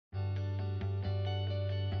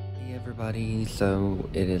Hey everybody, so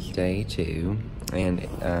it is day 2,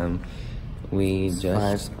 and we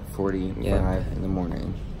just 5:45 in the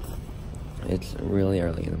morning. It's really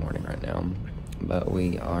early in the morning right now, but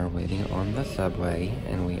we are waiting on the subway,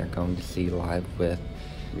 and we are going to see Live with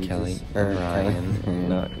Regis, Kelly or Ryan.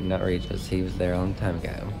 Kelly. Not Regis, he was there a long time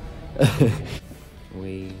ago.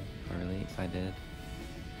 We are really excited.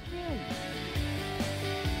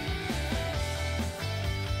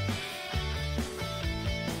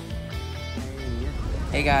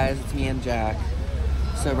 Hey guys, it's me and Jack.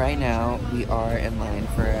 So right now we are in line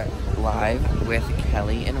for Live with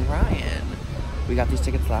Kelly and Ryan. We got these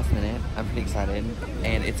tickets last minute. I'm pretty excited,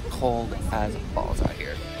 and it's cold as balls out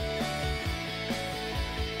here.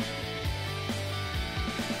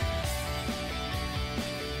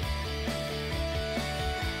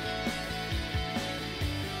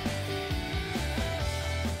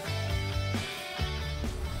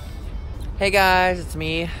 Hey guys, it's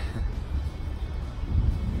me.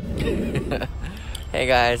 Hey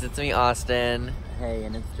guys, it's me, Austin. Hey,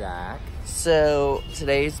 and it's Jack. So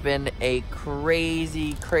today's been a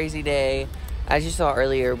crazy day. As you saw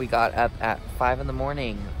earlier, we got up at 5 in the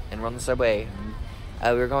morning and we're on the subway.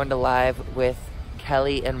 We were going to Live with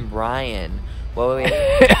Kelly and Ryan. Well,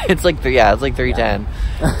 it's like 3:10.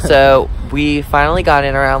 So we finally got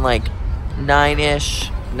in around like 9ish,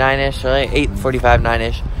 right? 8:45,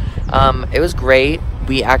 9ish. It was great.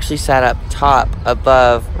 We actually sat up top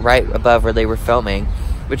right above where they were filming,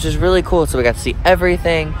 which is really cool. So we got to see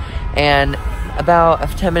everything. And about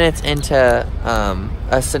 10 minutes into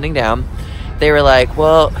us sitting down, they were like,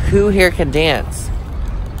 well, who here can dance?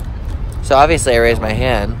 So obviously I raised my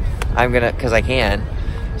hand. Because I can.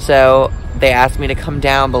 So they asked me to come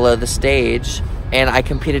down below the stage, and I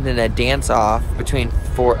competed in a dance-off between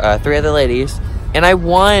 3 other ladies, and I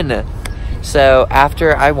won. So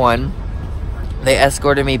after I won, they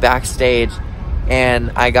escorted me backstage, and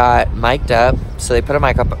I got mic'd up. So they put a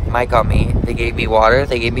mic on me. They gave me water.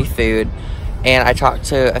 They gave me food, and I talked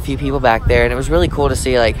to a few people back there, and it was really cool to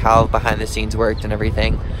see like how behind the scenes worked and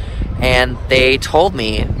everything. And they told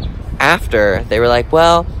me after, they were like,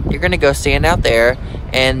 well, you're gonna go stand out there,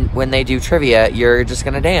 and when they do trivia, you're just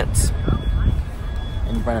gonna dance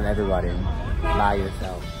In front of everybody, by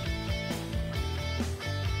yourself.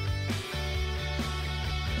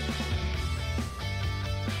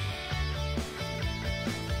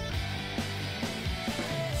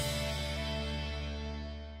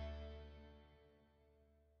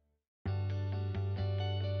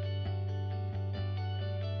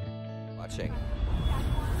 watching.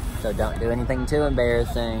 So don't do anything too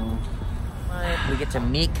embarrassing. We get to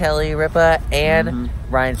meet Kelly Ripa and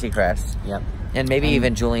Ryan Seacrest. Yep. And maybe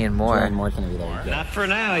even Julian Moore. Julian Moore's gonna be there. Not for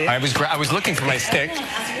now. Yeah. I was looking for my stick.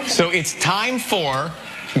 So it's time for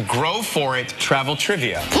Grow For It Travel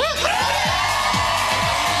Trivia.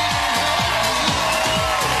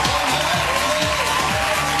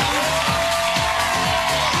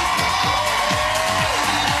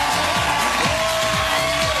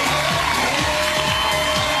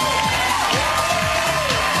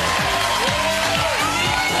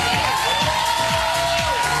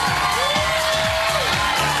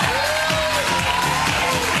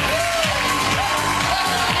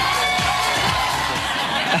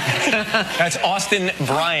 That's Austin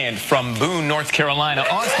Bryant from Boone, North Carolina.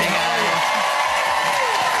 Austin, how are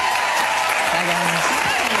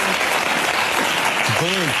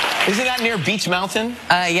you? Boone. Isn't that near Beach Mountain?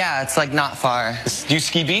 Yeah, it's like not far. Do you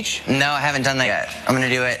ski beach? No, I haven't done that yet. I'm gonna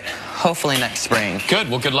do it hopefully next spring. Good,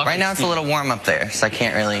 well, good luck. Right now it's a little warm up there, so I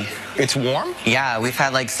can't really. It's warm? Yeah, we've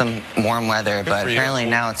had like some warm weather, but apparently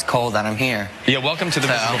now it's cold that I'm here. Yeah, welcome to the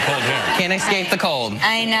miserable cold here. Can't escape the cold.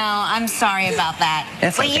 I know. I'm sorry about that.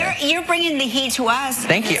 It's well, okay. You're bringing the heat to us.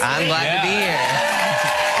 Thank you. I'm glad to be here.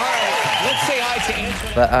 All right, let's say hi to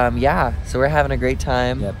Antoine. But yeah, so we're having a great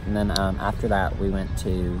time. Yep. And then after that, we went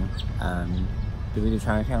to. Did we do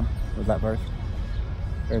Chinatown? Was that first?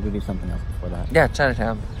 Or did we do something else before that? Yeah,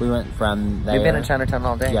 Chinatown. We went from there. We've been in Chinatown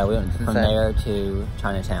all day. Yeah, we went from there to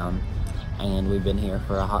Chinatown, and we've been here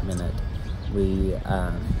for a hot minute. We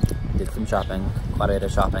did some shopping, quite a bit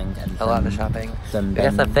of shopping. And A lot of shopping. Some We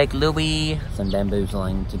got some fake Louis. Some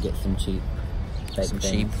bamboozling to get some cheap fake Some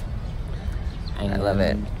things. cheap. And I love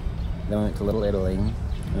it. Then we went to Little Italy.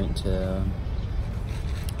 We went to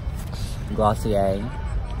Glossier.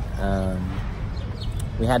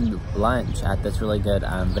 We had lunch at this really good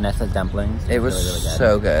Vanessa's Dumplings. It was really, really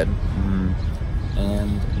so good.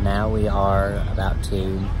 And now we are about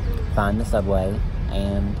to find the subway,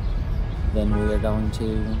 and then we are going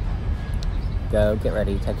to go get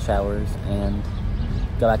ready, take showers, and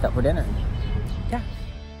go back up for dinner. Yeah.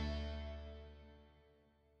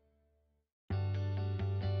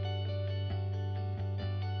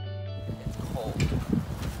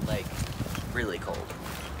 really cold.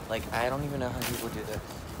 Like, I don't even know how people do this.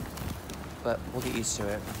 But we'll get used to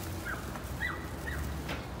it.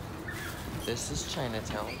 This is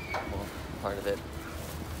Chinatown. Well, part of it.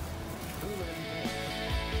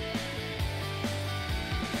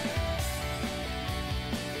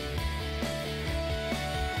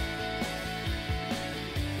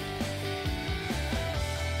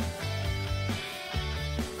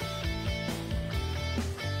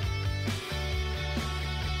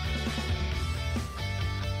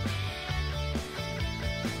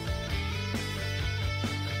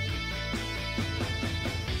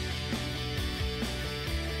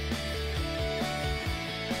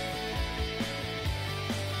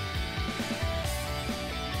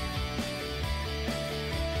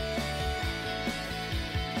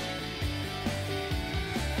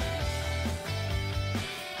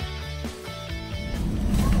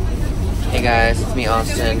 Hey guys, it's me,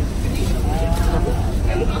 Austin.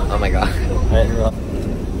 Oh my god.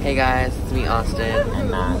 Hey guys, it's me, Austin. And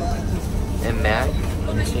Matt. And Mac?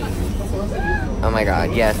 And cheese. Oh my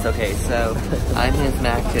god, yes, okay, so I'm his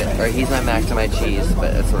Mac to, or he's my Mac to my cheese,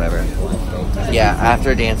 but it's whatever. Yeah,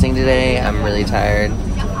 after dancing today, I'm really tired.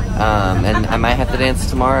 And I might have to dance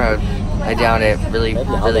tomorrow. I doubt it, really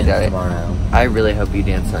doubt it. Tomorrow. I really hope you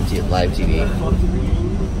dance on live TV.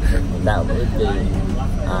 That would be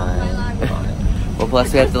Well,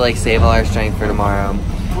 plus we have to like save all our strength for tomorrow.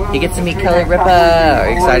 He gets to meet Kelly Ripa. Are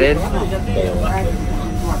you excited? Barely.